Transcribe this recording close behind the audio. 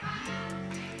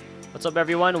What's up,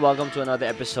 everyone? Welcome to another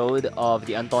episode of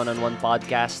the Anton on One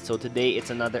podcast. So today it's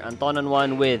another Anton on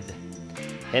One with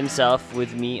himself,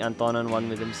 with me, Anton on One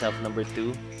with himself, number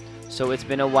two. So it's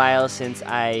been a while since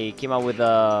I came out with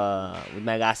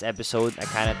my last episode. I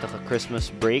kind of took a Christmas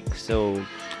break.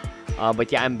 But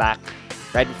yeah, I'm back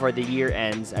right before the year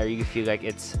ends. I really feel like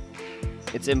it's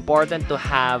important to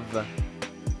have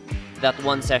that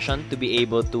one session to be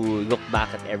able to look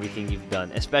back at everything you've done,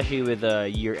 especially with the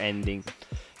year ending.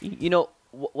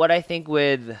 What I think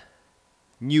with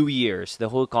New Year's, the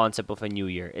whole concept of a New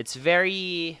Year, it's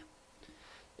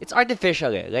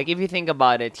artificial. Like if you think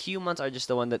about it, humans are just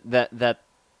the one that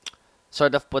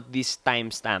sort of put these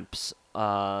timestamps.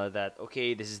 That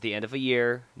okay, this is the end of a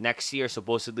year. Next year,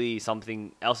 supposedly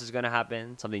something else is gonna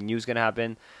happen, something new is gonna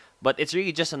happen, but it's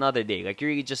really just another day. Like you're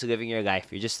really just living your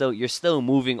life. You're still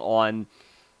moving on,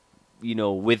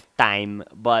 with time.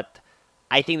 But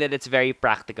I think that it's very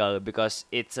practical because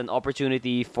it's an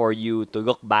opportunity for you to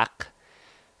look back,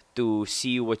 to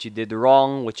see what you did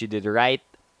wrong, what you did right,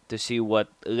 to see what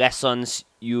lessons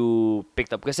you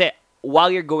picked up. Because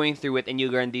while you're going through it and you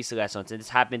learn these lessons, and it's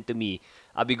happened to me,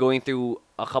 I'll be going through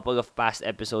a couple of past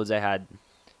episodes I had.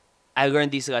 I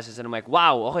learned these lessons and I'm like,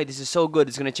 wow, okay, this is so good.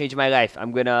 It's gonna change my life.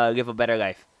 I'm gonna live a better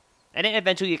life. And then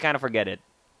eventually you kind of forget it.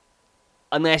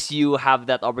 Unless you have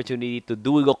that opportunity to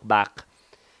do look back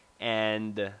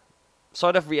and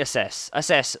sort of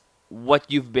assess what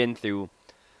you've been through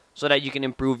so that you can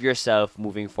improve yourself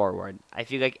moving forward. I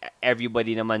feel like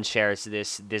everybody naman shares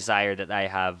this desire that I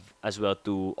have as well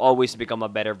to always become a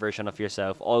better version of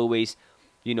yourself. Always,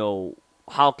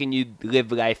 how can you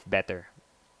live life better?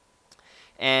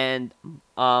 And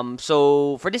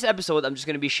so for this episode, I'm just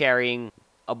gonna be sharing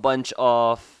a bunch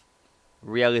of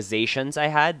realizations I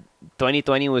had.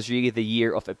 2020 was really the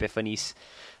year of epiphanies.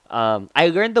 I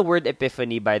learned the word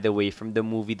epiphany, by the way, from the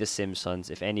movie The Simpsons.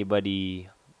 If anybody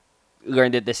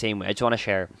learned it the same way, I just want to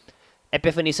share.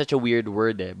 Epiphany is such a weird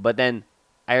word, but then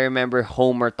I remember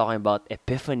Homer talking about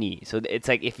epiphany. So it's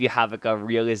like if you have like a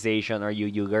realization or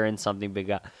you learn something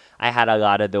big. I had a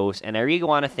lot of those, and I really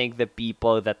want to thank the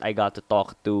people that I got to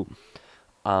talk to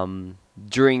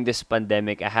during this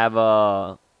pandemic. I have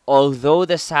a although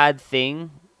the sad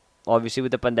thing, obviously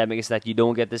with the pandemic, is that you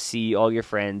don't get to see all your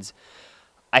friends.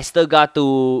 I still got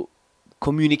to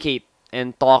communicate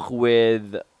and talk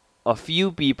with a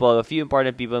few people, a few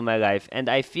important people in my life, and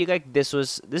I feel like this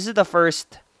is the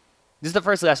first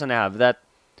lesson I have that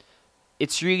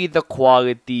it's really the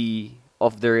quality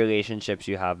of the relationships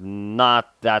you have,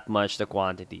 not that much the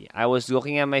quantity. I was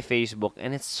looking at my Facebook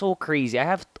and it's so crazy. I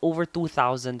have over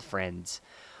 2,000 friends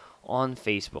on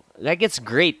Facebook. Like it's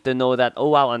great to know that, oh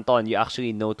wow, Anton, you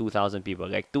actually know 2,000 people.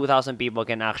 Like 2,000 people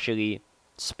can actually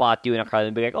spot you in a crowd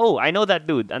and be like, oh, I know that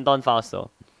dude, Anton Fausto.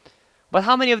 But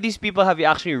how many of these people have you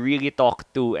actually really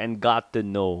talked to and got to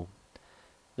know?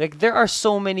 Like there are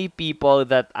so many people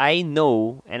that I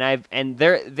know, and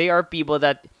they are people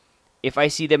that if I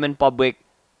see them in public,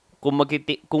 kung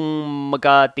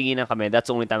magkatinginan kami, that's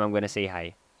the only time I'm gonna say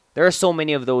hi. There are so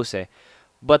many of those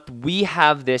But we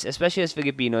have this, especially as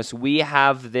Filipinos, we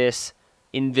have this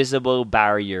invisible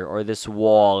barrier or this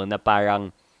wall na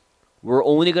parang we're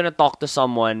only gonna talk to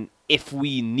someone if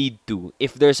we need to,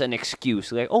 if there's an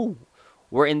excuse. Like, oh,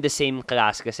 we're in the same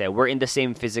class kasi, we're in the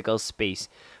same physical space.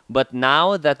 But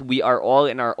now that we are all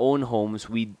in our own homes,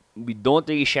 we don't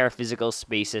really share physical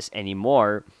spaces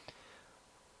anymore.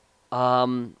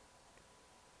 Um,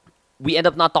 we end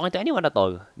up not talking to anyone at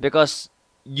all because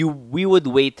we would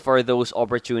wait for those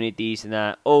opportunities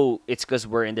na oh it's because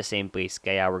we're in the same place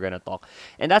kaya we're gonna talk,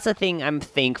 and that's the thing I'm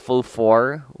thankful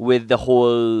for with the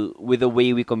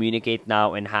way we communicate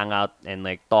now and hang out and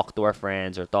like talk to our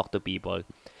friends or talk to people.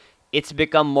 It's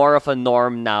become more of a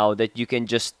norm now that you can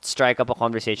just strike up a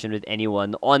conversation with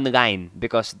anyone online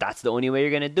because that's the only way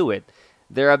you're gonna do it.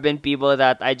 There have been people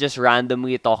that I just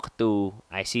randomly talk to.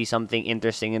 I see something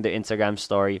interesting in their Instagram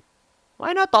story.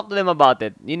 Why not talk to them about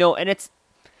it? And it's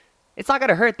not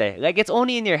gonna hurt Like it's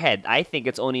only in your head. I think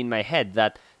it's only in my head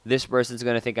that this person's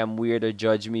gonna think I'm weird or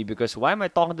judge me because why am I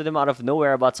talking to them out of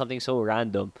nowhere about something so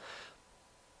random?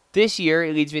 This year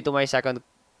it leads me to my second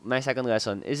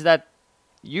lesson is that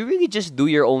you really just do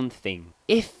your own thing.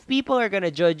 If people are gonna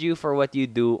judge you for what you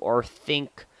do or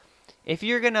think, if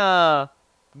you're gonna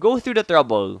go through the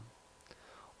trouble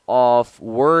of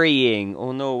worrying,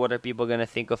 oh no, what are people gonna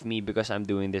think of me because I'm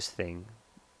doing this thing?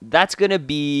 That's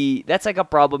like a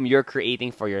problem you're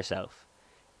creating for yourself.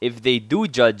 If they do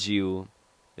judge you,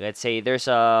 let's say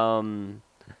I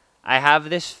have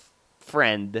this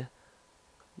friend,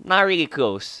 not really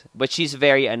close, but she's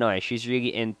very annoying. She's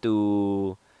really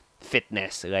into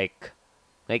fitness. Like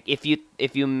Like if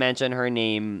you mention her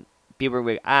name, people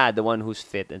will be, the one who's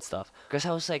fit and stuff. Because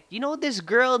I was like, this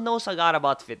girl knows a lot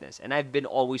about fitness, and I've been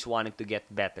always wanting to get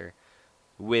better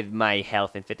with my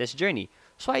health and fitness journey.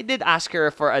 So I did ask her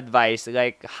for advice,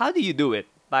 like, how do you do it?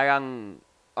 Parang,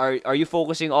 are you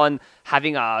focusing on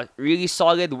having a really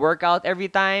solid workout every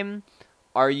time?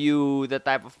 Are you the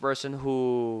type of person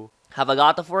who have a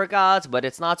lot of workouts, but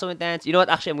it's not so intense? You know what?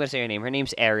 Actually, I'm gonna say her name. Her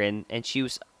name's Erin, and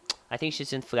I think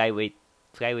she's in flyweight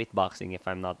boxing, if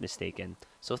I'm not mistaken.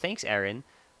 So thanks, Erin.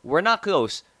 We're not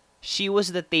close. She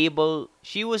was my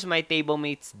table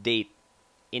mate's date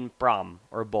in prom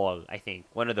or ball, I think.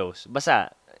 One of those.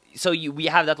 Basta, we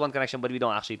have that one connection, but we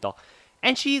don't actually talk.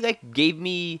 And she like gave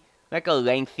me like a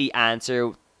lengthy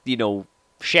answer, you know,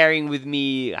 sharing with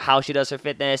me how she does her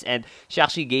fitness, and she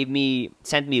actually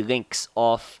sent me links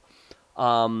of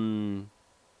um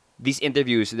these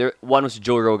interviews. One was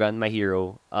Joe Rogan, my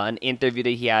hero, an interview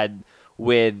that he had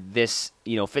with this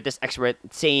fitness expert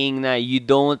saying that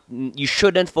you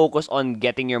shouldn't focus on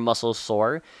getting your muscles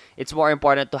sore. It's more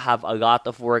important to have a lot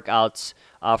of workouts,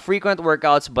 frequent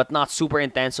workouts, but not super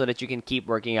intense, so that you can keep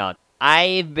working out.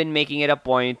 I've been making it a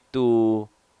point to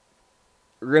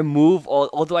remove all,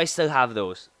 although I still have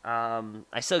those.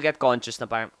 I still get conscious na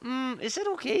parang, is it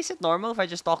okay? Is it normal if I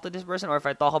just talk to this person, or if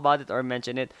I talk about it or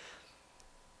mention it?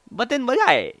 But then wala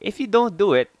eh. If you don't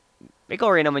do it,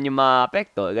 ikaw rin naman yung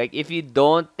maapekto. Like, if you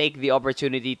don't take the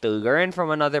opportunity to learn from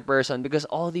another person, because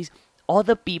all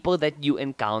the people that you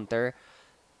encounter,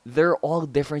 they're all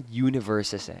different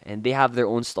universes, eh, and they have their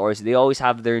own stories. They always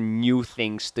have their new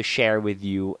things to share with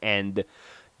you, and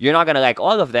you're not gonna like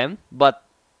all of them, but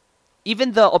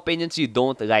even the opinions you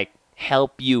don't like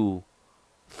help you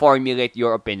formulate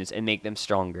your opinions and make them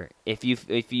stronger. If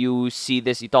you see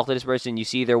this, you talk to this person, you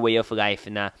see their way of life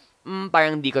na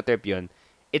parang di ko trip yun.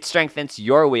 It strengthens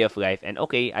your way of life, and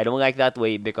okay, I don't like that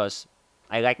way because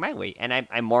I like my way, and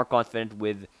I'm more confident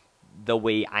with the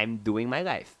way I'm doing my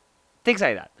life. Things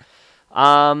like that.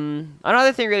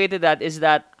 Another thing related to that is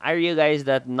that I realized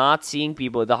that not seeing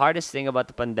people, the hardest thing about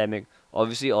the pandemic,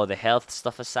 obviously all the health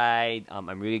stuff aside, I'm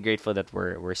really grateful that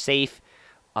we're safe.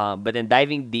 But then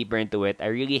diving deeper into it, I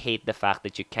really hate the fact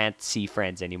that you can't see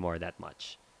friends anymore that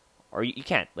much, or you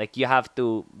can't. Like, you have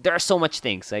to. There are so much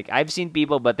things. Like, I've seen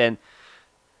people, but then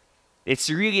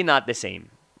it's really not the same.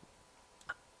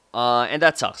 And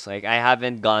that sucks. Like, I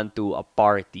haven't gone to a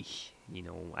party.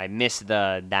 I miss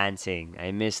the dancing.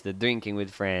 I miss the drinking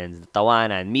with friends, the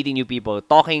tawanan, meeting new people,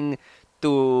 talking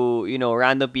to,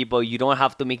 random people. You don't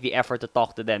have to make the effort to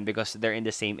talk to them because they're in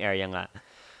the same area nga.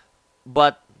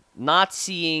 But not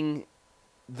seeing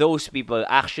those people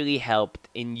actually helped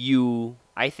in you,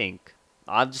 I think.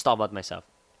 I'll just talk about myself.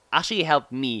 Actually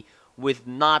helped me with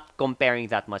not comparing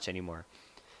that much anymore.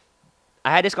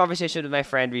 I had this conversation with my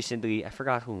friend recently. I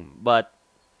forgot whom, but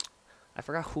I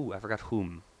forgot who. I forgot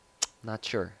whom. Not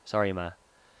sure. Sorry, ma.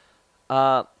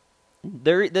 Uh,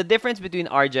 the difference between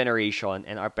our generation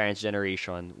and our parents'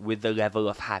 generation with the level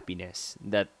of happiness,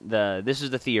 that this is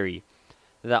the theory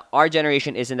that our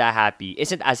generation isn't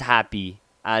as happy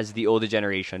as the older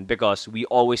generation, because we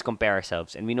always compare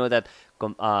ourselves, and we know that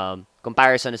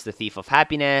comparison is the thief of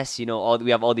happiness.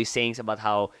 We have all these sayings about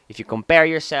how if you compare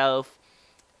yourself,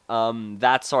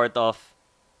 that sort of,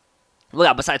 well,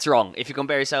 yeah, besides wrong. If you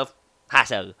compare yourself,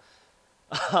 hassle.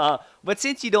 But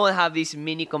since you don't have these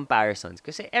mini comparisons,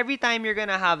 because every time you're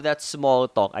gonna have that small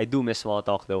talk, I do miss small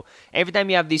talk though. Every time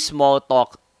you have these small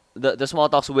talk, the small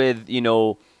talks with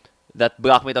that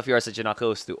blockmate of yours that you're not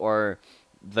close to, or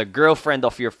the girlfriend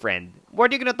of your friend,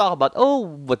 what are you gonna talk about? Oh,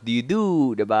 what do you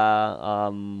do,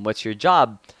 diba? What's your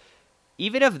job?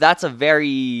 Even if that's a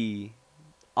very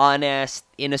honest,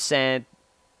 innocent,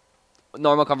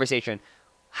 normal conversation,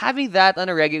 having that on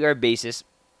a regular basis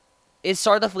is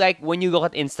sort of like when you look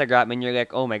at Instagram and you're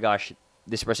like, oh my gosh,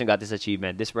 this person got this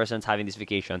achievement. This person's having this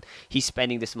vacation. He's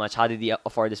spending this much. How did he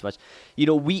afford this much?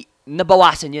 We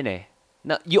nabawasan yun eh.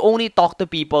 You only talk to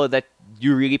people that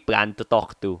you really plan to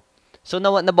talk to. So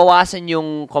nabawasan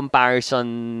yung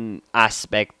comparison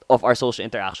aspect of our social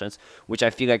interactions, which I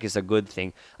feel like is a good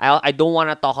thing. I don't want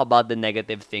to talk about the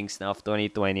negative things now of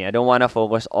 2020. I don't want to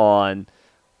focus on,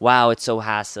 wow, it's so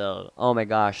hassle. Oh my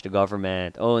gosh, the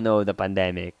government. Oh no, the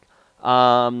pandemic.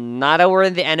 Now that we're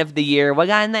in the end of the year,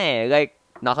 wala na eh. Like,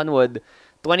 knock on wood,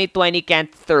 2020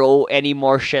 can't throw any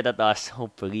more shit at us.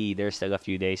 Hopefully, there's still a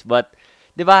few days. But,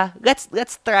 diba?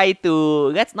 Let's try to,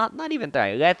 let's not even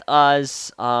try. Let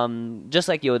us, just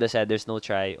like Yoda said, there's no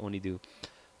try, only do.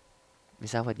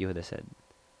 Is that what Yoda said?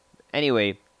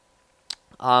 Anyway,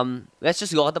 let's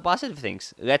just go at the positive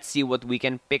things. Let's see what we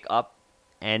can pick up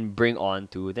and bring on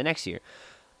to the next year.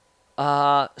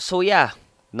 So yeah,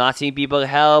 not seeing people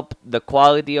help, the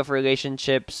quality of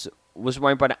relationships was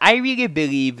more important. I really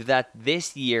believe that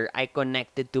this year I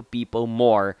connected to people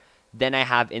more than I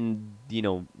have in,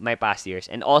 my past years.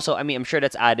 And also, I mean, I'm sure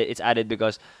that's added. It's added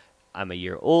because I'm a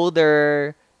year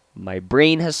older. My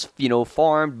brain has,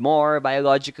 formed more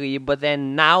biologically. But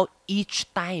then now,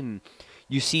 each time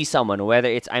you see someone, whether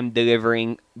it's I'm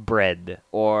delivering bread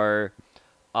or,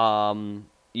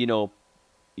 you know,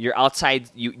 you're outside,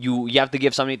 you have to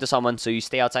give something to someone, so you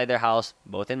stay outside their house,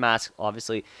 both in masks,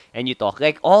 obviously, and you talk.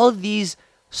 Like all these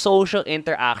social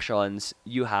interactions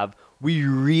you have, we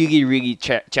really, really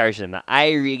cherish them.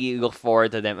 I really look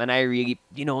forward to them, and I really,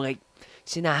 like,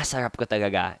 sinasarap ko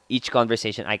talaga each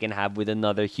conversation I can have with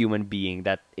another human being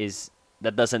that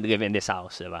doesn't live in this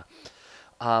house, diba?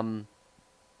 Um,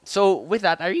 so with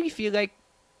that, I really feel like,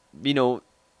 you know,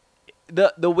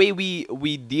 the way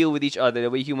we deal with each other, the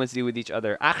way humans deal with each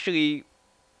other, actually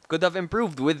could have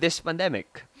improved with this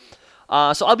pandemic.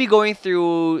 So I'll be going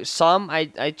through some.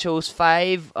 I chose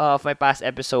five of my past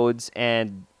episodes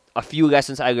and a few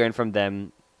lessons I learned from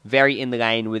them. Very in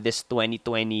line with this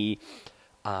 2020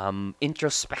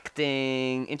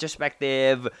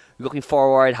 introspective, looking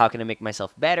forward. How can I make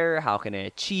myself better? How can I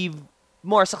achieve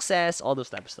more success? All those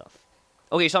type of stuff.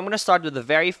 Okay, so I'm gonna start with the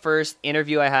very first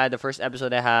interview I had, the first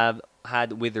episode I have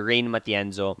had with Rain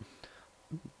Matienzo.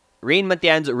 Rain,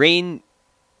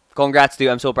 congrats to you.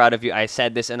 I'm so proud of you. I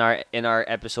said this in our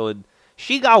episode.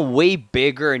 She got way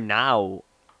bigger now,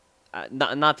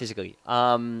 not physically.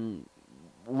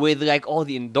 With like all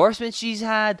the endorsements she's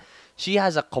had, she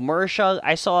has a commercial.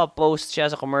 I saw a post. She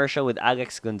has a commercial with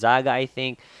Alex Gonzaga, I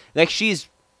think. Like she's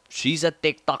a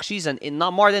TikTok. She's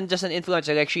not more than just an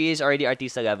influencer. Like she is already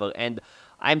artista level, and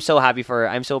I'm so happy for her.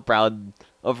 I'm so proud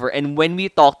of her. And when we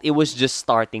talked, it was just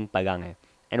starting pa lang eh.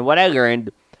 And what I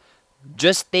learned,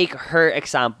 just take her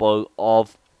example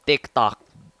of TikTok.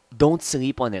 Don't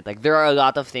sleep on it. Like there are a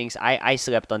lot of things I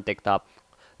slept on TikTok.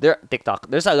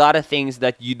 There's a lot of things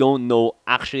that you don't know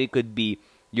actually could be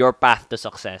your path to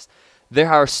success. There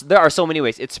are so many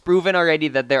ways. It's proven already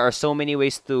that there are so many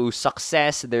ways to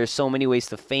success. There's so many ways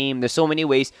to fame. There's so many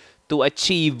ways to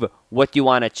achieve what you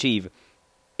want to achieve.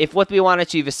 If what we want to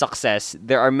achieve is success,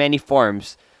 there are many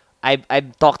forms.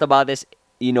 I've talked about this,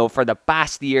 for the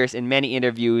past years in many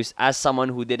interviews as someone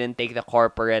who didn't take the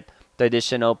corporate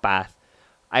traditional path.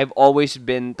 I've always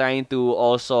been trying to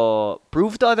also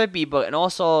prove to other people and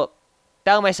also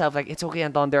tell myself like it's okay,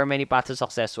 Anton, there are many paths to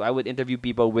success. So I would interview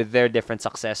people with their different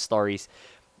success stories.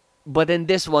 But in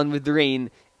this one with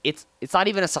Rain, it's not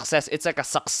even a success, it's like a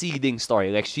succeeding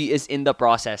story. Like she is in the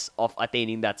process of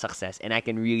attaining that success, and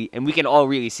we can all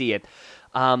really see it.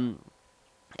 And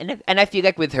I feel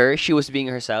like with her, she was being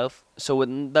herself. So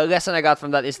the lesson I got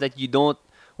from that is that you don't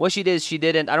what she did, she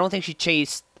didn't I don't think she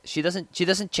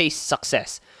doesn't chase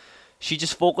success. She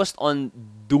just focused on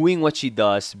doing what she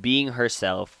does, being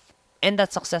herself, and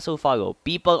that success will follow.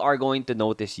 People are going to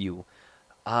notice you.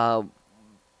 Uh,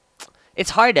 it's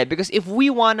hard because if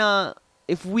we want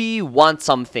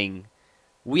something,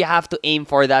 we have to aim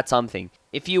for that something.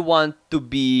 If you want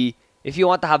to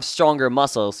have stronger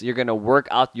muscles, you're gonna work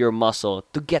out your muscle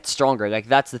to get stronger. Like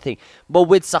that's the thing. But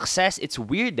with success, it's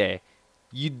weird eh.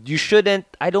 You shouldn't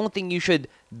I don't think you should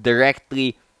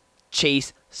directly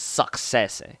chase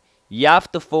success eh. You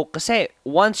have to focus eh.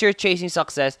 Once you're chasing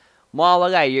success,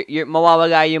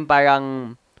 mawawala yung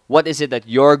parang what is it that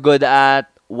you're good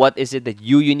at? What is it that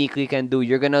you uniquely can do?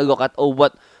 You're gonna look at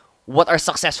what are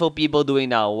successful people doing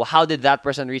now? How did that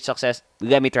person reach success?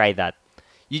 Let me try that.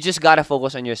 You just gotta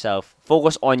focus on yourself.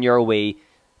 Focus on your way.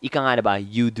 Ika nga diba,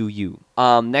 you do you.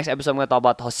 Next episode, I'm gonna talk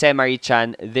about Jose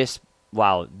Marichan. This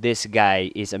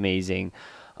guy is amazing.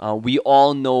 We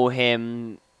all know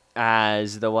him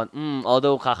as the one.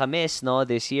 Although kakamiss, no,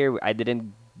 this year I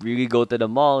didn't really go to the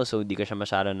mall, so di ko siya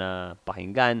masyado na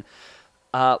pakinggan.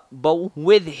 But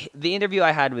with the interview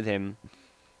I had with him,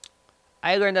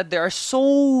 I learned that there are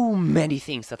so many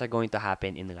things that are going to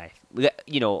happen in life.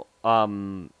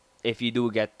 If you do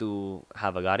get to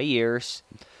have a lot of years,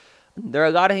 there are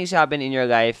a lot of things that happen in your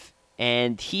life.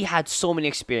 And he had so many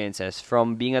experiences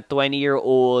from being a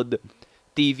 20-year-old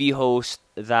TV host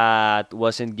that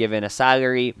wasn't given a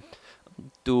salary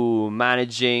to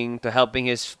managing, to helping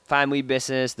his family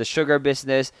business, the sugar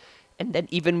business, and then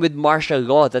even with martial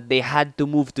law that they had to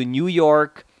move to New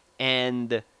York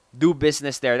and do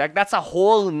business there. Like that's a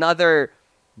whole nother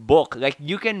book. Like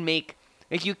you can't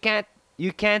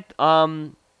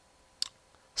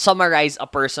summarize a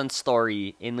person's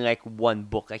story in like one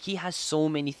book. Like he has so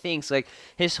many things. Like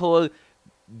his whole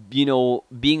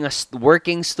being a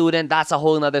working student, that's a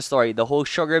whole nother story. The whole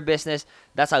sugar business,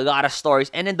 That's a lot of stories.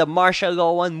 And then the martial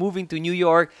law one, moving to New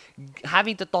York,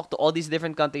 having to talk to all these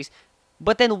different countries.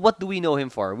 But then what do we know him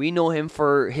for? We know him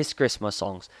for his Christmas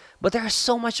songs. But there's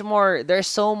so much more. There's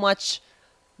so much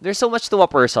to a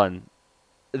person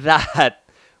that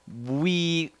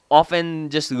we often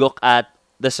just look at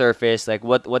the surface, like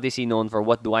what is he known for,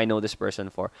 what do I know this person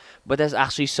for, but there's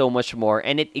actually so much more,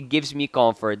 and it gives me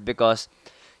comfort because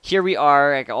here we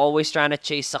are, like always trying to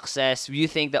chase success. You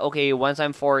think that okay, once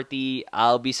I'm 40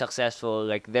 I'll be successful.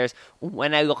 Like there's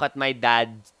when I look at my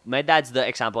dad's the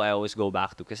example I always go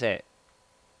back to because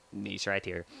he's right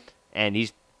here and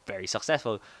he's very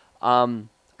successful.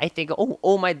 I think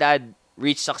my dad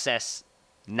reached success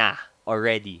na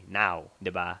already now, 'di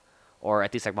ba? Or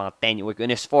at least like mga 10 in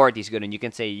his 40s ganun, you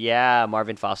can say yeah,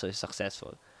 Marvin Fausto is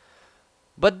successful.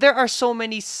 But there are so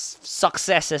many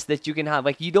successes that you can have.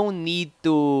 Like you don't need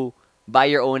to buy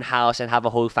your own house and have a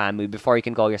whole family before you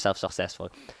can call yourself successful.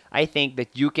 I think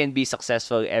that you can be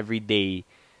successful every day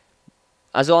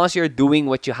as long as you're doing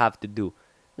what you have to do.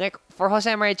 Like for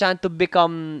Jose Marichan to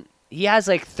become, he has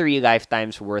like 3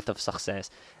 lifetimes worth of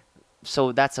success.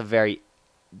 So that's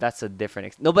a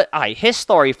different no, but his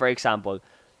story, for example,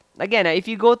 again, if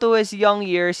you go to his young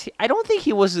years, I don't think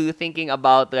he was thinking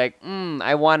about like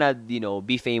I wanna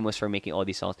be famous for making all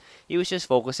these songs. He was just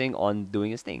focusing on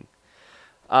doing his thing.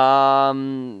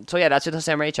 So yeah, that's with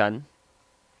Jose Marichan.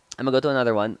 I'm gonna go to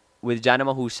another one with Jana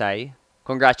Mahusay.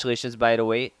 Congratulations, by the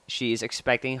way. She is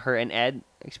expecting her and Ed.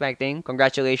 Expecting.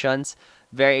 Congratulations.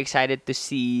 Very excited to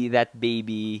see that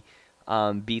baby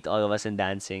beat all of us in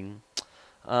dancing.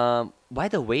 By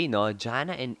the way, no,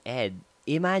 Jana and Ed.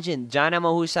 Imagine Jana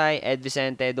Mahusay, Ed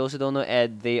Vicente. Those who don't know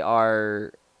Ed, they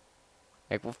are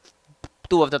like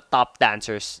two of the top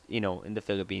dancers, in the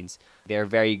Philippines. They're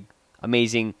very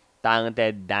amazing,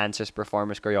 talented dancers,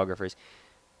 performers, choreographers.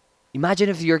 Imagine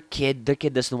if their kid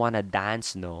doesn't want to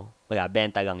dance, no? Wala,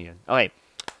 benta lang yun. Okay.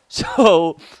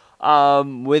 So,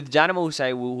 with Jana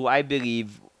Mahusay, who I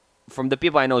believe, from the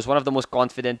people I know, is one of the most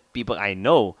confident people I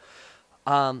know.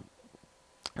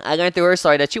 I learned through her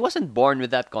story that she wasn't born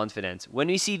with that confidence. When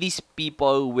we see these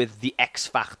people with the X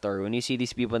factor, when you see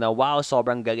these people na, wow,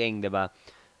 sobrang galing, diba?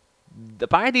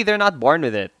 Apparently, they're not born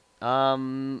with it.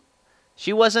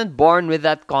 She wasn't born with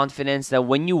that confidence that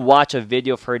when you watch a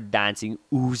video of her dancing,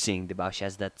 oozing, diba? She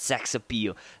has that sex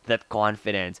appeal, that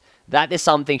confidence. That is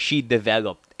something she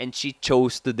developed, and she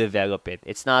chose to develop it.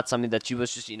 It's not something that she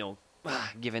was just,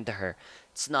 given to her.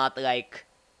 It's not like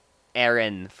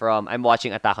Eren from, I'm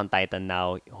watching Attack on Titan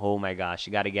now. Oh my gosh,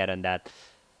 you gotta get on that.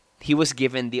 He was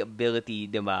given the ability,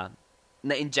 diba?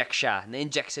 Na-inject siya.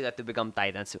 Na-inject sila to become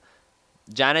Titans.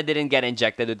 Jana didn't get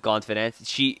injected with confidence.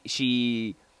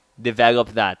 She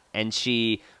developed that, and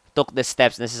she took the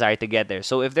steps necessary to get there.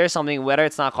 So if there's something, whether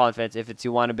it's not confidence, if it's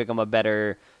you want to become a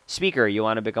better speaker, you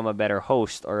want to become a better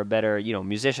host or a better,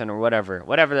 musician or whatever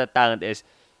that talent is,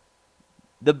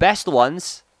 the best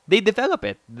ones, they develop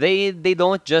it.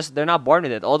 They're not born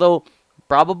with it. Although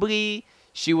probably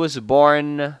she was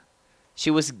born,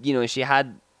 she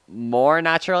had more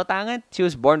natural talent. She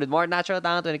was born with more natural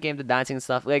talent when it came to dancing and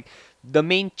stuff. Like the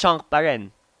main chunk pa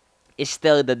rin is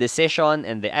still the decision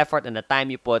and the effort and the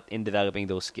time you put in developing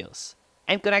those skills.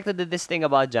 And connected to this thing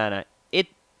about Jana,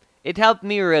 it helped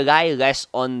me rely less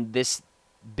on this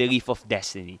belief of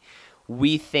destiny.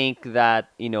 We think that,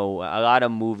 a lot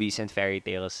of movies and fairy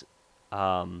tales,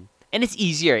 and it's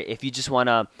easier if you just want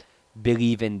to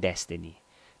believe in destiny.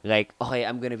 Like, okay,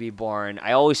 I'm going to be born.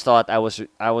 I always thought I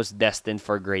was destined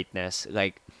for greatness.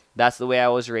 Like, that's the way I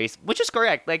was raised, which is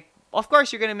correct. Like, of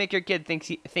course, you're going to make your kid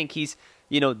think he's,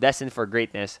 destined for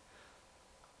greatness.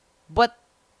 But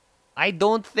I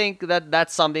don't think that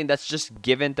that's something that's just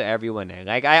given to everyone. Eh.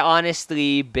 Like, I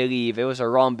honestly believe it was a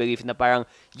wrong belief na parang,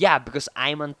 yeah, because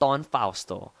I'm Anton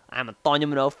Fausto. I'm Antonio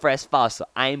Manuel Fres Fausto.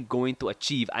 I'm going to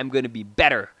achieve. I'm going to be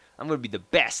better. I'm going to be the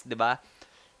best, diba?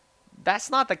 That's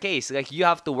not the case. Like, you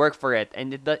have to work for it,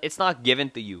 and it's not given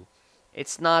to you.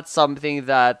 It's not something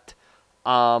that,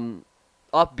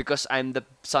 because I'm the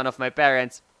son of my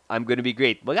parents, I'm gonna be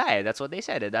great. But yeah, that's what they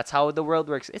said. That's how the world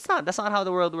works. It's not. That's not how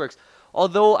the world works.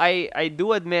 Although I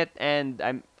do admit, and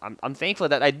I'm thankful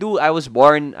that I was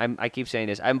born. I keep saying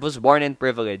this. I was born in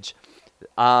privilege.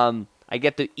 I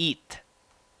get to eat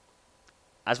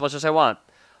as much as I want.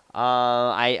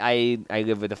 I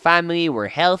live with a family. We're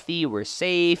healthy. We're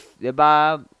safe.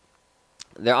 Diba?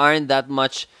 There aren't that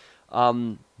much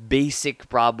basic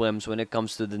problems when it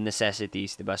comes to the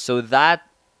necessities. Diba? So that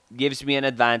gives me an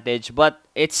advantage, but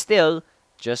it's still,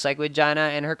 just like with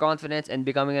Jana and her confidence and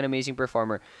becoming an amazing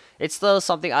performer, it's still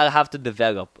something I'll have to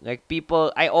develop. Like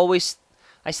people, I always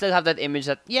I still have that image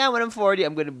that, yeah, when I'm 40,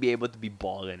 I'm gonna be able to be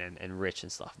balling and rich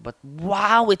and stuff. But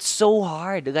wow, it's so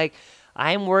hard. Like,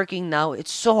 I'm working now.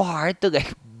 It's so hard to,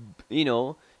 like,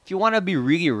 if you want to be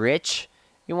really rich,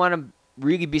 you want to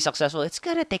really be successful, it's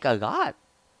gonna take a lot.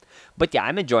 But yeah,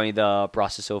 I'm enjoying the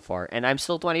process so far. And I'm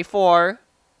still 24.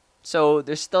 So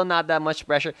there's still not that much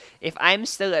pressure. If I'm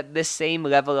still at the same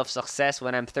level of success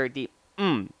when I'm 30,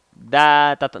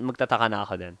 magtataka na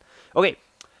ako din. Okay,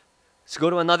 let's go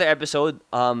to another episode.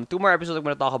 Two more episodes I'm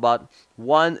gonna talk about.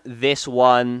 This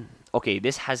one. Okay,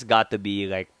 this has got to be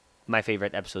like my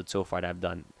favorite episode so far that I've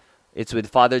done. It's with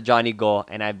Father Johnny Go,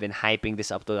 and I've been hyping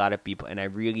this up to a lot of people, and I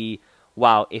really,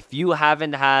 wow, if you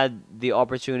haven't had the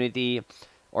opportunity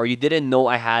or you didn't know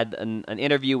I had an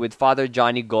interview with Father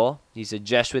Johnny Go, he's a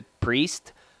Jesuit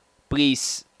priest.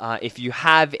 Please, if you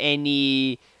have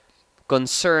any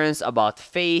concerns about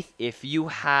faith, if you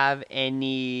have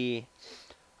any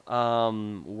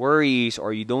worries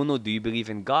or you don't know, do you believe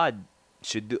in God?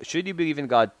 Should you believe in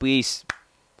God? Please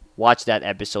watch that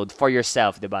episode for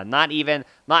yourself, diba? Not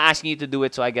asking you to do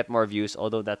it so I get more views,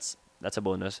 although that's a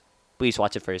bonus. Please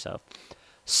watch it for yourself.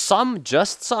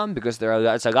 Just some, because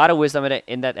there's a lot of wisdom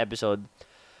in that episode.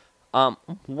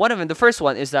 One of them, the first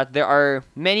one, is that there are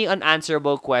many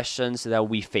unanswerable questions that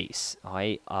we face.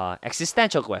 Okay,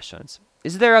 existential questions.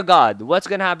 Is there a God? What's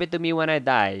gonna happen to me when I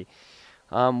die?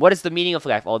 What is the meaning of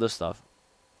life? All those stuff.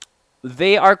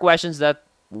 They are questions that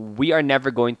we are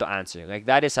never going to answer. Like,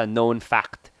 that is a known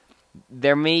fact.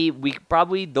 We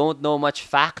probably don't know much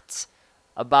facts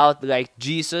about, like,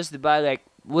 Jesus, diba? Like,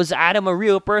 was Adam a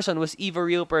real person? Was Eve a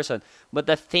real person? But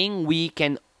the thing we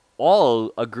can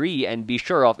all agree and be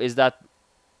sure of is that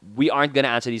we aren't gonna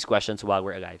answer these questions while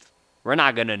we're alive. We're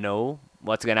not gonna know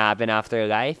what's gonna happen after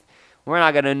life. We're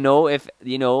not gonna know if,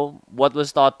 what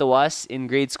was taught to us in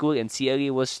grade school and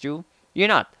CLE was true. You're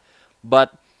not.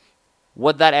 But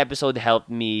what that episode helped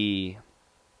me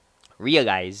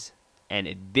realize, and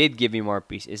it did give me more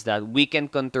peace, is that we can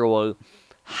control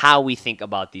how we think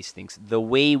about these things, the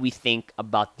way we think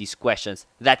about these questions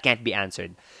that can't be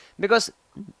answered. Because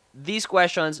these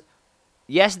questions,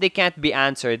 yes, they can't be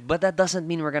answered, but that doesn't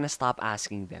mean we're gonna stop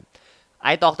asking them.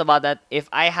 I talked about that. If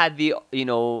I had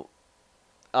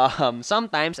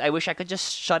sometimes I wish I could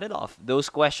just shut it off. Those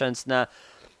questions na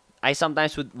I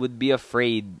sometimes would be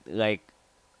afraid, like,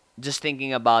 just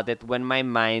thinking about it, when my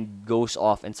mind goes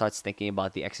off and starts thinking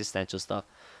about the existential stuff.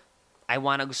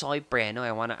 Gusto ko i-preno.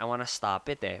 I wanna stop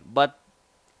it eh. But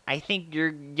I think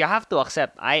you have to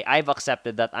accept. I've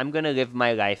accepted that I'm gonna live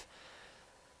my life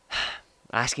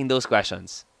asking those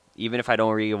questions. Even if I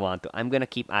don't really want to, I'm gonna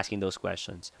keep asking those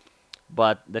questions.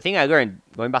 But the thing I learned,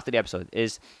 going back to the episode,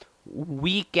 is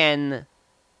we can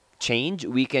change.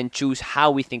 We can choose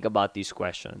how we think about these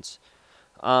questions.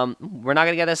 We're not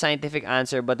gonna get a scientific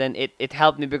answer, but then it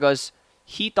helped me because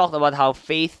he talked about how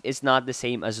faith is not the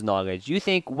same as knowledge. You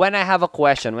think, when I have a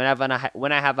question, when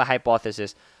I have a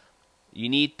hypothesis, you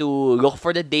need to look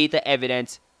for the data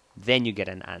evidence, then you get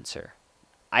an answer.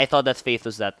 I thought that faith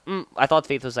was that. I thought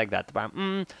faith was like that. But,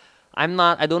 I'm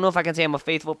not. I don't know if I can say I'm a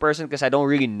faithful person because I don't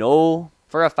really know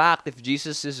for a fact if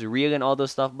Jesus is real and all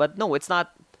those stuff. But no, it's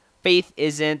not. Faith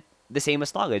isn't the same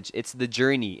as knowledge. It's the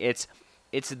journey. It's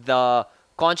the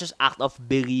conscious act of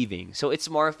believing. So it's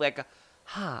more of like,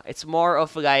 it's more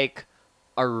of like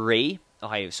a ray.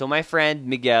 Okay, so my friend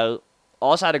Miguel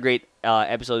also had a great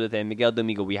episode with him, Miguel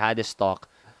Domingo. We had this talk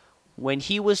when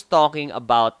he was talking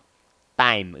about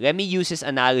time. Let me use his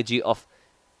analogy of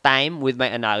time with my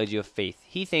analogy of faith.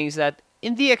 He thinks that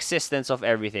in the existence of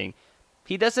everything,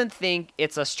 he doesn't think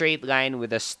it's a straight line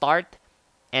with a start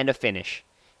and a finish.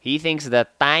 He thinks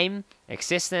that time,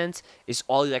 existence, is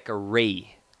all like a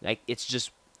ray. Like,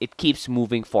 it keeps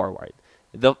moving forward.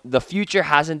 The future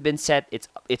hasn't been set.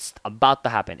 It's about to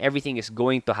happen. Everything is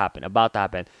going to happen, about to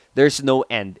happen. There's no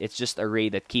end. It's just a ray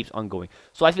that keeps on going.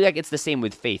 So I feel like it's the same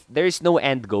with faith. There is no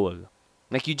end goal.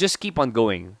 Like, you just keep on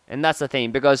going. And that's the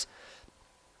thing, because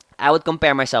I would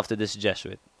compare myself to this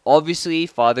Jesuit. Obviously,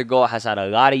 Father Go has had a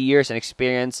lot of years and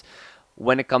experience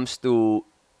when it comes to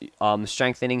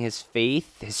strengthening his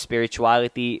faith, his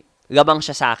spirituality. Labang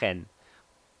siya sa akin.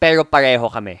 Pero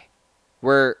pareho kami.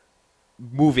 We're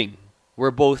moving. We're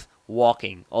both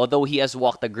walking. Although he has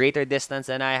walked a greater distance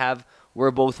than I have, we're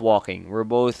both walking. We're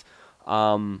both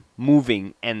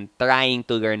moving and trying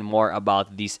to learn more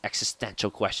about these existential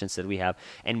questions that we have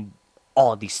and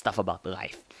all these stuff about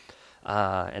life.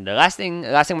 And the last thing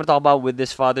I'm gonna talk about with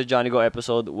this Father Johnny Go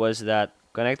episode was that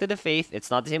connected to faith,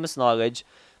 it's not the same as knowledge.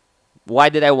 Why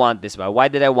did I want this? Why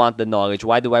did I want the knowledge?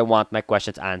 Why do I want my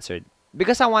questions answered?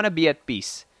 Because I want to be at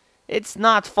peace. it's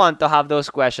not fun to have those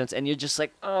questions and you're just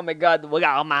like, oh my god, wala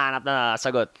akong mahanap na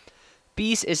sagot.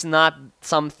 Peace is not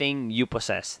something you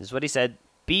possess. Is what he said.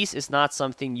 Peace is not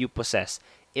something you possess.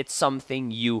 It's something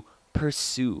you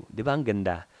pursue. Di ba ang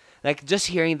ganda? Like just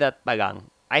hearing that palang,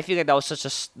 I feel like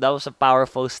that was a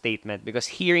powerful statement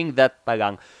because hearing that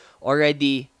palang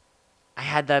already I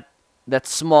had that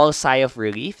small sigh of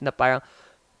relief na parang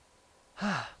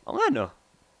oh nga no.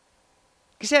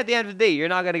 Kasi at the end of the day, you're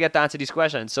not gonna get to answer these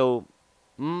questions. So,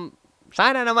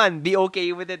 sana naman, be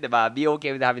okay with it, diba? Be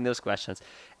okay with having those questions.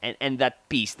 And that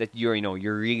peace that you're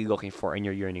really looking for and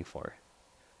you're yearning for.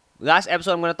 Last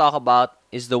episode I'm gonna talk about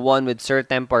is the one with Sir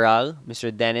Temporal, Mr.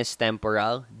 Dennis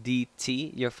Temporal,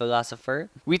 DT, your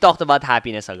philosopher. We talked about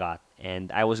happiness a lot.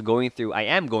 And I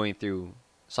am going through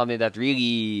something that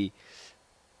really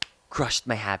crushed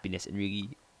my happiness and really,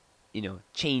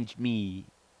 changed me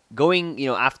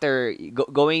after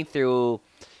going through,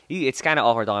 it's kind of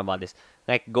awkward talking about this.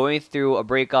 Like going through a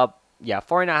breakup, yeah,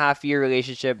 4.5 year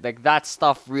relationship, like that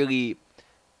stuff really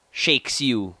shakes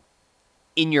you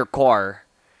in your core.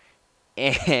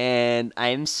 And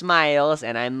I'm smiles,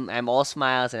 and I'm all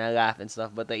smiles, and I laugh and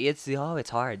stuff. But like, it's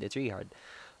hard. It's really hard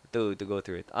to go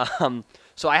through it.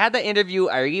 So I had the interview.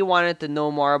 I really wanted to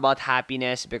know more about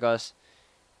happiness because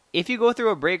if you go through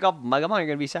a breakup, magamang you're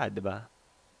gonna be sad, diba?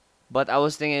 But I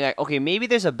was thinking like, okay, maybe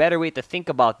there's a better way to think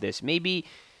about this. Maybe,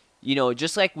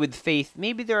 just like with faith,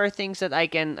 maybe there are things that I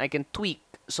can tweak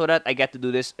so that I get to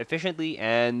do this efficiently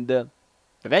and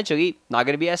eventually not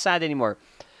gonna be as sad anymore.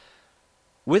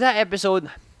 With that episode,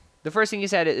 the first thing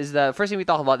we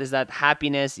talk about is that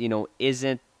happiness,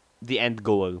 isn't the end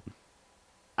goal.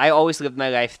 I always lived my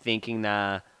life thinking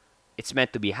na it's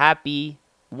meant to be happy.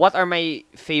 What are my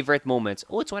favorite moments?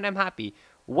 Oh, it's when I'm happy.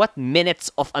 What minutes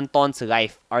of Anton's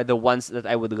life are the ones that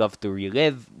I would love to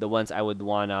relive, the ones I would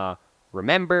wanna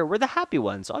remember were the happy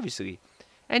ones, obviously.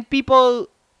 And people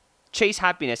chase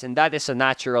happiness, and that is a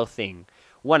natural thing.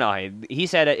 He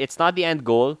said that it's not the end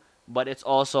goal, but it's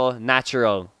also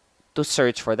natural to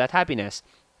search for that happiness.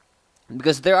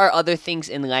 Because there are other things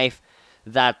in life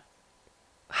that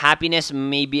happiness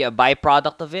may be a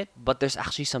byproduct of it, but there's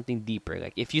actually something deeper.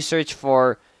 Like if you search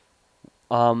for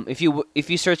if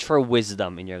you search for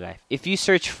wisdom in your life, if you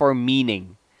search for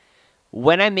meaning,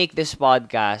 when I make this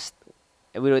podcast,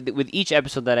 with each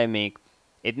episode that I make,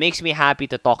 it makes me happy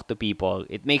to talk to people.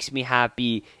 It makes me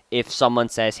happy if someone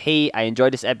says, "Hey, I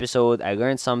enjoyed this episode. I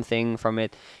learned something from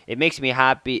it." It makes me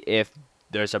happy if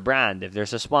there's a brand, if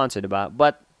there's a sponsor, diba?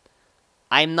 But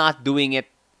I'm not doing it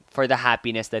for the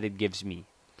happiness that it gives me.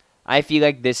 I feel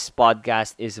like this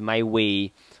podcast is my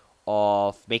way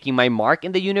of making my mark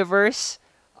in the universe,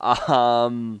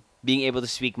 being able to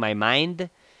speak my mind.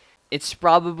 It's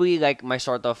probably like my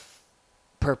sort of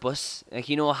purpose. Like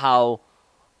how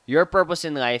your purpose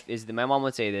in life my mom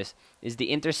would say this, is the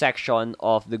intersection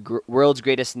of the world's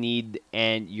greatest need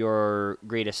and your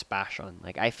greatest passion.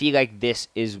 Like I feel like this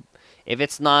is, if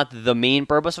it's not the main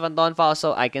purpose of Anton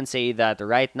Falso, I can say that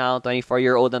right now,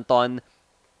 24-year-old Anton,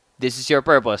 this is your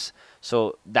purpose.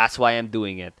 So that's why I'm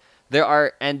doing it. There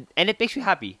are and it makes me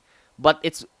happy. But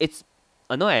it's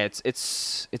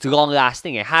long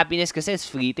lasting. Happiness kasi is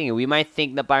fleeting. We might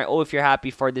think na parang, if you're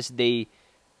happy for this day,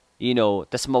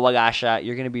 tas mawala siya,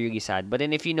 you're gonna be really sad. But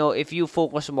then if you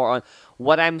focus more on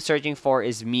what I'm searching for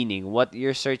is meaning, what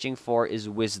you're searching for is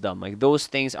wisdom. Like those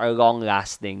things are long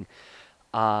lasting.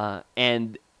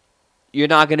 And you're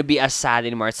not gonna be as sad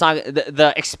anymore. It's not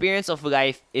the experience of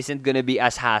life isn't gonna be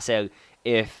as hassle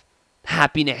if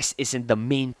happiness isn't the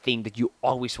main thing that you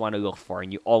always want to look for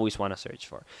and you always want to search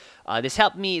for. This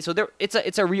helped me. So it's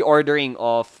a reordering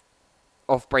of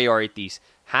priorities.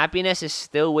 Happiness is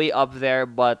still way up there,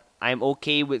 but I'm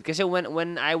okay with, kasi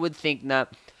when I would think na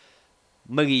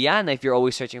mali yan if you're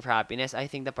always searching for happiness, I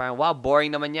think that parang, wow,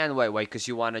 boring naman yan. Why? Because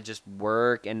you want to just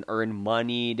work and earn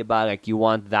money, diba? Like, you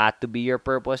want that to be your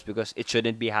purpose because it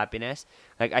shouldn't be happiness.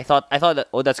 Like, I thought that,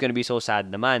 that's gonna be so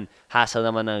sad naman. Hassle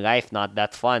naman ng life, not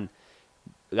that fun.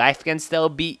 Life can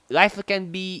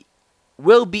be,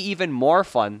 will be even more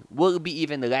fun, will be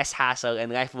even less hassle,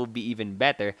 and life will be even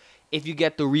better if you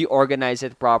get to reorganize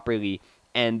it properly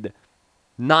and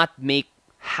not make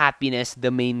happiness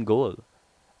the main goal.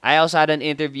 I also had an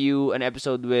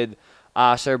episode with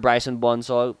Sir Bryson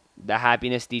Bonsol, the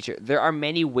happiness teacher. There are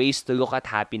many ways to look at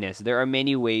happiness. There are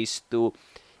many ways to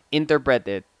interpret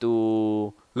it,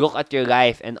 to look at your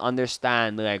life and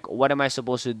understand, like, what am I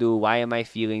supposed to do? Why am I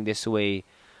feeling this way?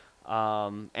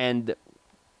 And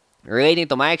relating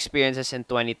to my experiences in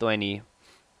 2020,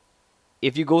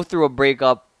 if you go through a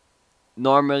breakup,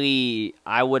 normally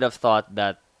I would have thought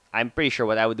that I'm pretty sure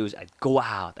what I would do is I'd go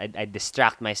out, I'd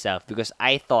distract myself because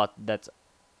I thought that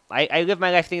I live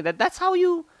my life thinking that that's how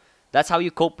you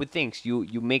cope with things.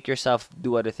 You make yourself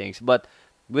do other things. But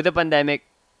with the pandemic,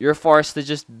 you're forced to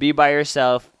just be by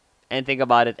yourself and think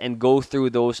about it and go through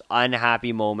those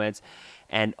unhappy moments.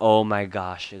 And oh my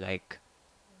gosh, like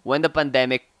when the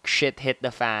pandemic shit hit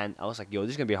the fan, I was like, yo,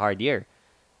 this is gonna be a hard year.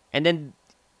 And then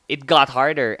it got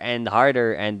harder and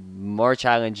more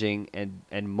challenging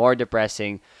and more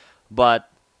depressing. But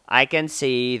I can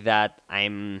say that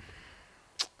I'm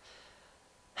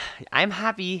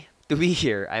happy to be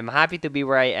here. I'm happy to be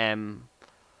where I am.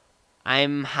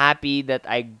 I'm happy that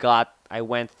I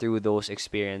went through those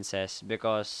experiences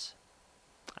because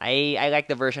I like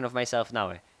the version of myself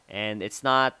now. And it's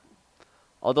not,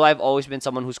 although I've always been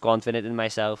someone who's confident in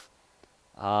myself,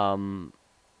 um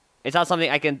it's not something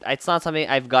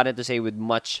I've gotten to say with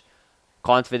much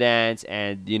confidence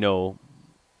and,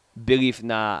 belief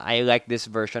na I like this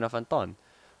version of Anton.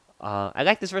 I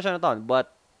like this version of Anton,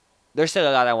 but there's still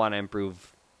a lot I want to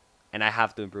improve and I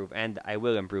have to improve and I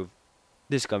will improve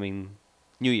this coming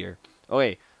new year.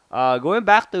 Okay. Going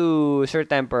back to Sir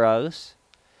Temporals.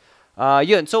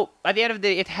 Yun. So at the end of the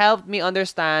day, it helped me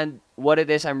understand what it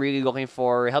is I'm really looking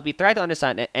for. Helped me try to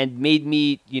understand it, and made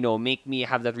me, make me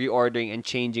have that reordering and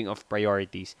changing of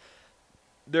priorities.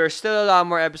 There's still a lot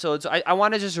more episodes. I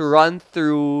want to just run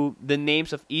through the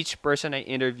names of each person I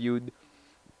interviewed,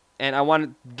 and I want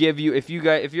to give you, if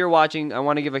you're watching, I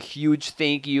want to give a huge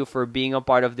thank you for being a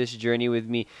part of this journey with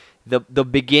me. The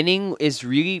beginning is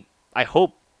really, I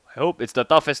hope it's the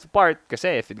toughest part, because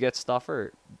if it gets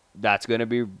tougher, that's gonna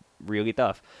be really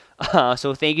tough.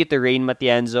 So thank you to Rain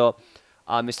Matienzo,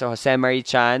 Mr. Jose Marie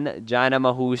Chan, Jana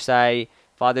Mahusay,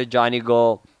 Father Johnny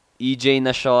Go, EJ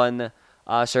Nashon,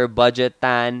 Sir Budget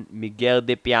Tan, Miguel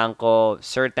De Pianco,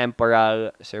 Sir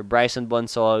Temporal, Sir Bryson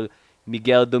Bonsol,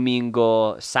 Miguel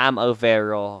Domingo, Sam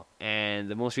Alvero, and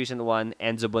the most recent one,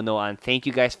 Enzo Bonoan. Thank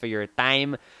you guys for your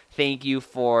time. Thank you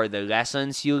for the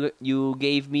lessons you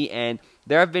gave me. And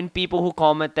there have been people who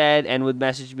commented and would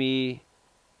message me.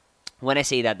 When I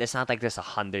say that, it's not like there's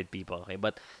 100 people, okay?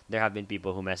 But there have been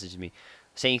people who messaged me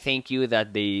saying thank you,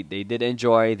 that they did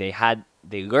enjoy, they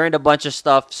learned a bunch of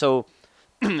stuff. So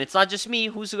it's not just me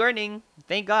who's learning.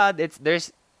 Thank God,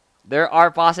 there are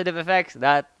positive effects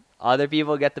that other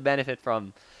people get to benefit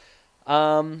from.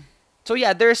 Um, so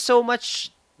yeah, there's so much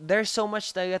that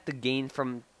I get to gain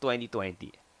from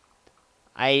 2020.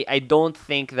 I don't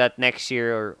think that next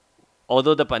year,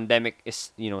 although the pandemic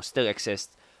is, still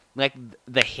exists, like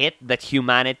the hit that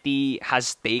humanity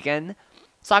has taken,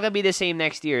 it's not gonna be the same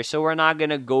next year. So we're not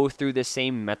gonna go through the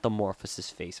same metamorphosis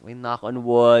phase. We knock on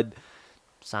wood.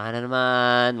 Sana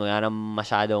naman, wala nang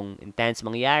masyadong intense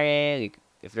mangyari. Like,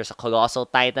 if there's a colossal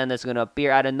titan that's gonna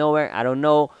appear out of nowhere, I don't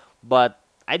know. But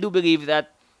I do believe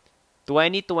that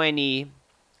 2020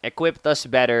 equipped us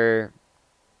better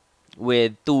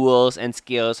with tools and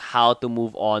skills how to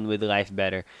move on with life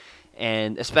better.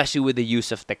 And especially with the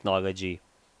use of technology.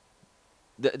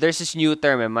 There's this new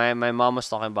term, and my mom was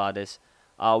talking about this.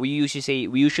 We usually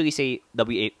say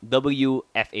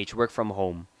WFH, work from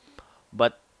home,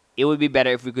 but it would be better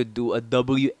if we could do a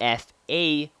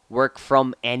WFA, work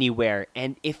from anywhere.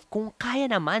 And if kung kaya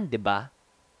naman, 'di ba?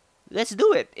 Let's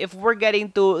do it. If we're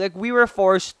getting to, like, we were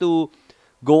forced to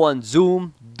go on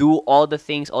Zoom, do all the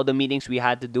things, all the meetings we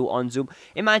had to do on Zoom.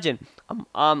 Imagine,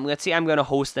 let's say I'm gonna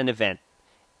host an event,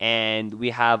 and we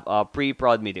have a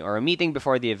pre-prod meeting or a meeting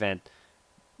before the event.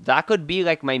 That could be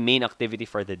like my main activity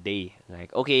for the day.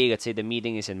 Like, okay, let's say the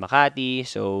meeting is in Makati,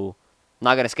 so I'm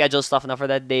not gonna schedule stuff now for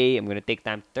that day. I'm gonna take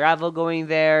time to travel going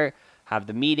there, have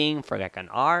the meeting for like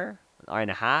an hour and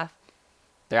a half,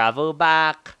 travel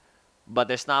back. But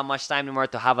there's not much time anymore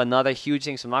to have another huge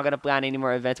thing, so I'm not gonna plan any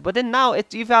more events. But then now,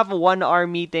 if you have a 1 hour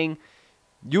meeting,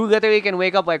 you literally can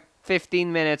wake up like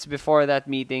 15 minutes before that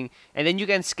meeting, and then you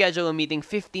can schedule a meeting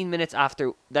 15 minutes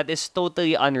after that is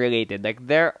totally unrelated. Like,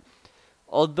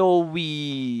 although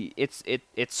it's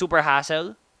super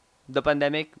hassle, the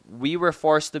pandemic, we were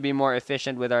forced to be more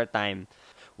efficient with our time.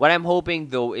 What I'm hoping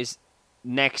though is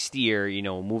next year,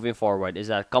 moving forward, is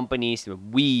that companies,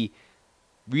 we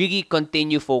really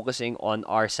continue focusing on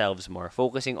ourselves more,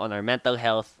 focusing on our mental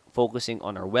health, focusing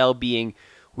on our well-being.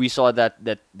 We saw that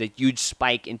the huge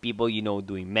spike in people,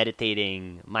 doing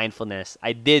meditating, mindfulness.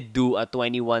 I did do a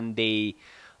 21-day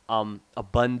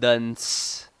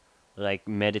abundance, like,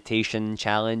 meditation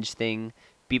challenge thing.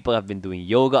 People have been doing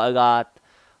yoga a lot.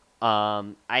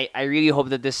 I really hope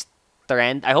that this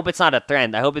trend, I hope it's not a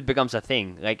trend. I hope it becomes a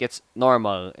thing. Like, it's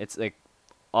normal. It's like,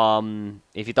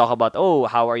 if you talk about, oh,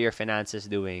 how are your finances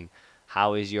doing?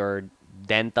 How is your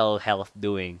dental health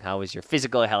doing? How is your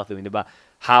physical health doing, diba?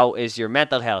 How is your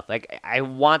mental health? Like I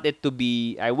want it to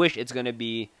be. I wish it's gonna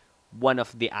be one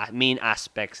of the main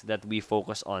aspects that we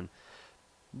focus on.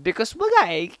 Because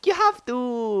bagay, you have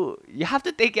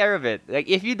to take care of it. Like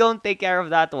if you don't take care of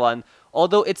that one,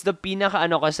 although it's the pinaka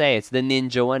ano kasi, it's the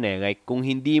ninja one eh. Like kung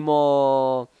hindi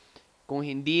mo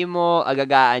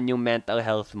agagaan yung mental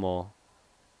health mo,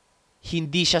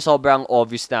 hindi siya sobrang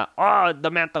obvious na, oh,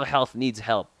 the mental health needs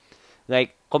help.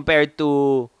 Like compared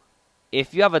to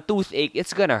if you have a toothache,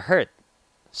 it's gonna hurt.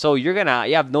 So you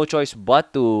have no choice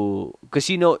but to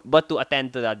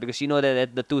attend to that because you know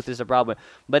that the tooth is a problem.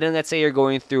 But then let's say you're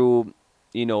going through,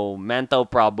 mental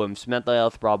problems, mental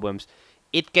health problems,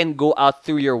 it can go out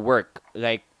through your work.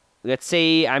 Like let's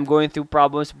say I'm going through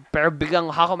problems, pero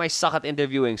biglang how come I suck at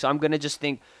interviewing? So I'm gonna just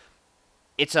think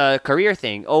it's a career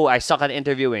thing. Oh, I suck at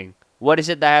interviewing. What is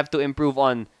it that I have to improve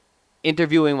on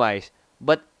interviewing wise?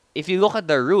 But if you look at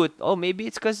the root, oh, maybe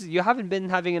it's because you haven't been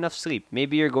having enough sleep.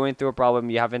 Maybe you're going through a problem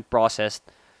you haven't processed.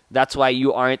 That's why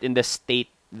you aren't in the state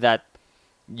that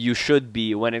you should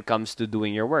be when it comes to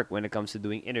doing your work, when it comes to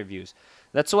doing interviews.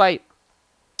 That's why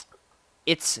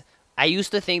it's. I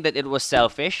used to think that it was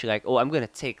selfish, like, oh, I'm gonna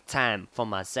take time for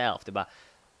myself, diba?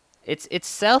 It's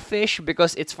selfish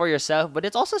because it's for yourself, but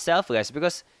it's also selfless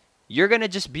because you're gonna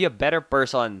just be a better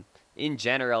person in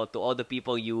general to all the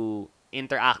people you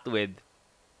interact with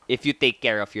if you take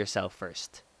care of yourself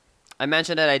first. I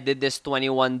mentioned that I did this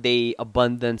 21-day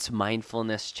abundance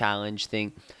mindfulness challenge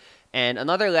thing. And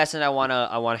another lesson I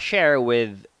wanna share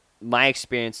with my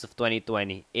experience of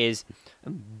 2020 is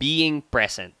being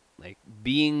present, like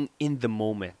being in the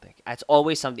moment. Like it's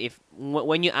always something. If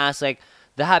when you ask, like,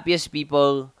 the happiest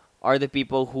people are the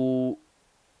people who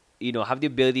have the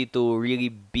ability to really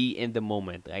be in the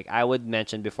moment. Like I would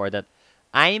mention before that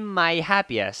I'm my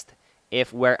happiest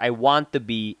if where I want to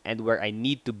be and where I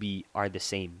need to be are the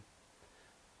same.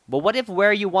 But what if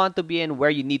where you want to be and where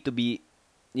you need to be,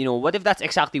 what if that's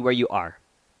exactly where you are?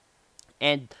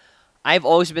 And I've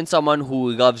always been someone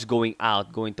who loves going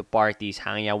out, going to parties,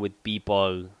 hanging out with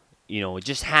people,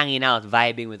 just hanging out,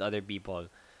 vibing with other people.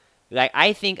 Like,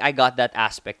 I think I got that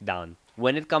aspect down.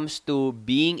 When it comes to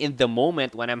being in the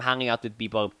moment when I'm hanging out with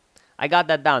people, I got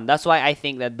that down. That's why I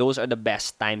think that those are the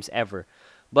best times ever.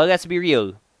 But let's be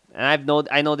real. And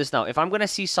I know this now. If I'm gonna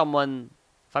see someone,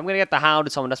 if I'm gonna get to hang out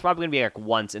with someone, that's probably gonna be like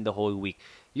once in the whole week.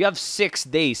 You have 6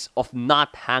 days of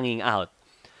not hanging out.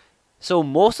 So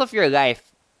most of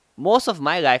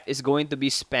my life is going to be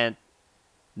spent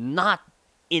not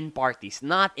in parties,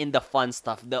 not in the fun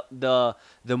stuff, the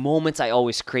moments I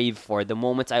always crave for, the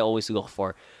moments I always look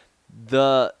for.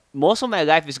 The most of my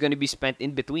life is going to be spent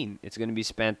in between. It's going to be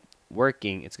spent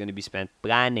working. It's going to be spent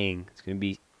planning. It's going to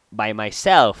be by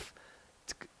myself.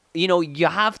 You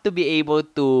have to be able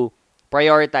to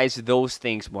prioritize those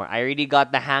things more. I already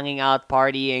got the hanging out,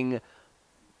 partying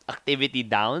activity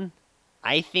down.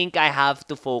 I think I have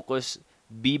to focus,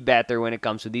 be better when it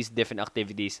comes to these different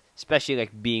activities, especially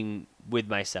like being with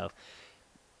myself.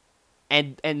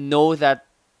 And know that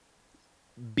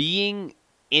being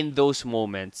in those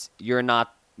moments, you're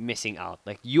not missing out.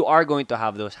 Like you are going to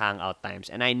have those hangout times.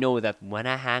 And I know that when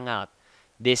I hang out,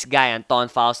 this guy Anton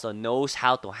Fausto knows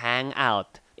how to hang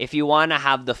out. If you want to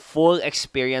have the full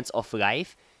experience of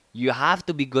life, you have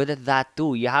to be good at that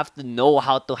too. You have to know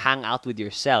how to hang out with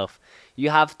yourself. You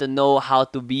have to know how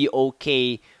to be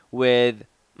okay with,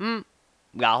 wala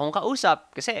akong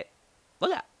kausap kasi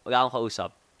wala akong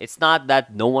kausap. It's not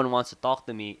that no one wants to talk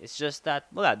to me. It's just that,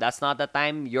 that's not the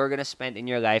time you're gonna spend in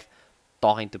your life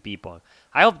talking to people.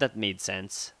 I hope that made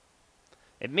sense.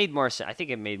 It made more sense. I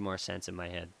think it made more sense in my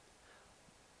head.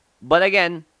 But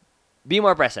again, be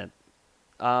more present.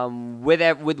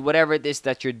 With whatever it is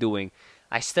that you're doing.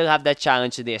 I still have that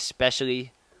challenge today,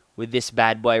 especially with this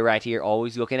bad boy right here,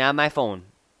 always looking at my phone,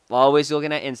 always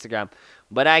looking at Instagram.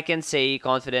 But I can say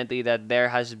confidently that there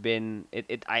has been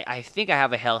I think I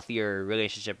have a healthier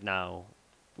relationship now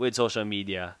with social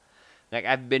media. Like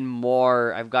I've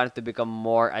gotten to become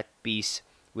more at peace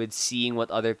with seeing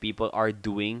what other people are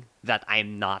doing that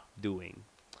I'm not doing.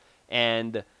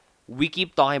 And we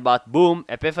keep talking about boom,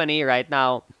 epiphany right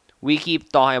now. We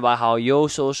keep talking about how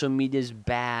social media is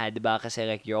bad, diba? Kasi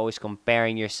like you're always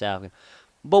comparing yourself.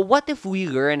 But what if we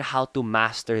learn how to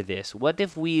master this? What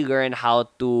if we learn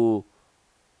how to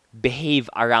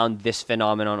behave around this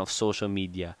phenomenon of social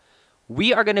media?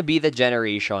 We are gonna be the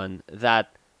generation that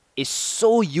is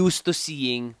so used to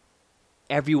seeing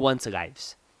everyone's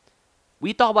lives.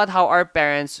 We talk about how our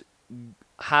parents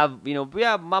have,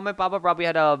 yeah, mama and papa probably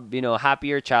had a,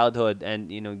 happier childhood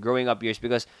and, growing up years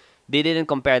because they didn't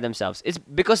compare themselves. It's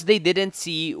because they didn't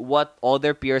see what all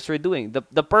their peers were doing.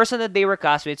 The person that they were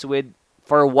classmates with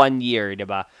for 1 year,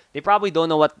 diba? They probably don't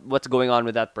know what's going on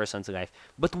with that person's life.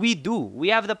 But we do. We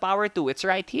have the power to. It's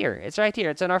right here. It's right here.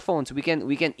 It's on our phones. We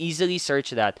can easily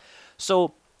search that.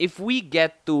 So if we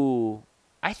get to,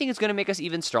 I think it's gonna make us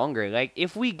even stronger. Like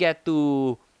if we get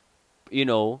to, you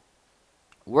know,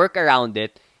 work around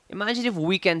it. Imagine if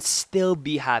we can still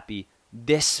be happy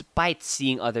despite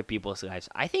seeing other people's lives.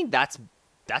 I think that's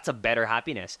a better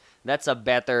happiness. That's a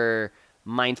better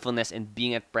mindfulness and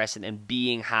being at present and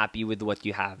being happy with what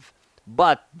you have.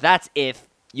 But that's if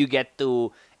you get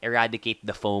to eradicate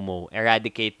the FOMO,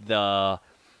 eradicate the,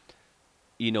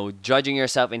 judging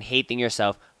yourself and hating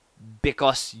yourself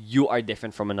because you are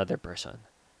different from another person.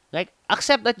 Like,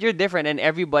 accept that you're different and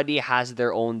everybody has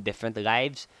their own different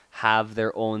lives, have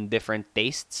their own different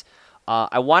tastes.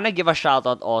 I want to give a shout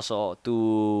out also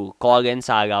to Colin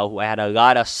Sagao, who I had a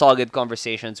lot of solid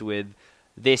conversations with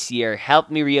this year.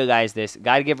 Helped me realize this.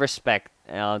 Gotta give respect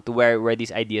to where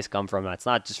these ideas come from. It's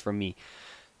not just from me.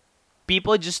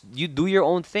 People just, you do your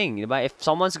own thing. Diba? If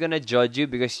someone's gonna judge you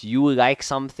because you like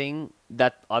something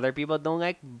that other people don't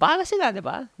like, bahala sila,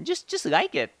 diba? Just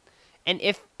like it. And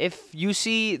if you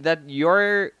see that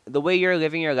the way you're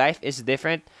living your life is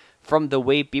different from the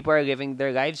way people are living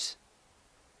their lives,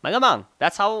 malamang,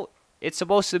 that's how it's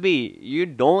supposed to be. You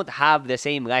don't have the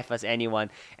same life as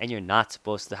anyone, and you're not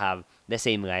supposed to have the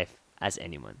same life as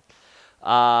anyone.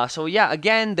 So yeah,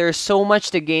 again, there's so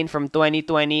much to gain from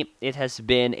 2020. It has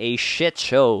been a shit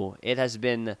show. It has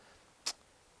been.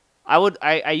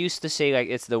 I used to say like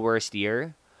it's the worst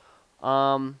year.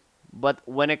 But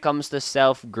when it comes to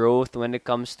self growth, when it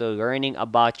comes to learning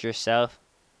about yourself,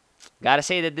 gotta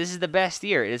say that this is the best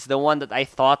year. It's the one that I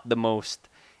thought the most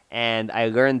and I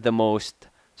learned the most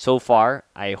so far.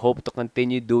 I hope to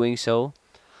continue doing so.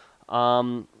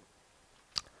 Um,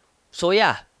 so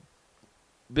yeah,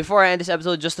 before I end this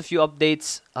episode, just a few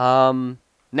updates.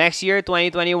 Next year,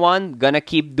 2021, gonna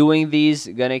keep doing these.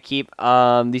 Gonna keep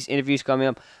these interviews coming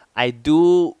up. I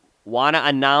do wanna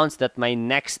announce that my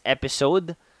next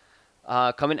episode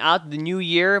coming out the new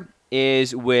year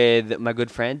is with my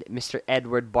good friend, Mr.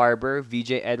 Edward Barber,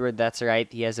 VJ Edward. That's right.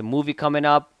 He has a movie coming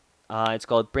up. It's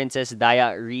called Princess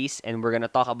Daya Reese, and we're gonna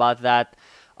talk about that.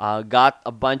 Got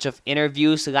a bunch of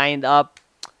interviews lined up.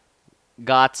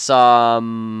 Got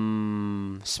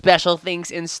some special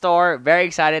things in store. Very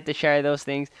excited to share those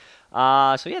things.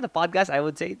 So yeah, the podcast, I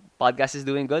would say, podcast is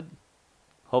doing good.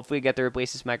 Hopefully, get to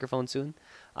replace this microphone soon.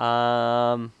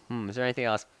 Is there anything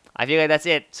else? I feel like that's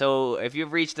it. So if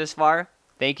you've reached this far,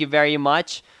 thank you very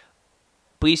much.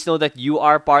 Please know that you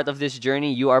are part of this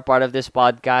journey. You are part of this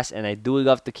podcast, and I do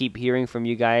love to keep hearing from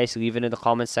you guys. Leave it in the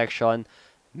comment section.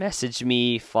 Message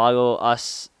me. Follow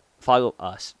us. Follow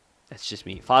us. That's just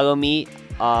me. Follow me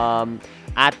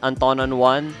at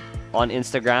Antonon1 on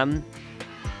Instagram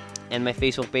and my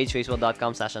Facebook page,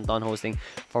 facebook.com/AntonHosting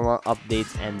for more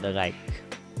updates and the like.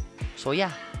 So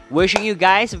yeah, wishing you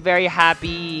guys a very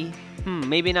happy,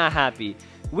 maybe not happy,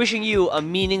 wishing you a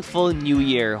meaningful new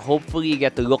year. Hopefully you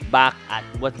get to look back at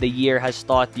what the year has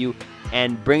taught you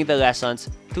and bring the lessons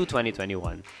to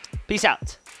 2021. Peace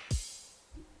out.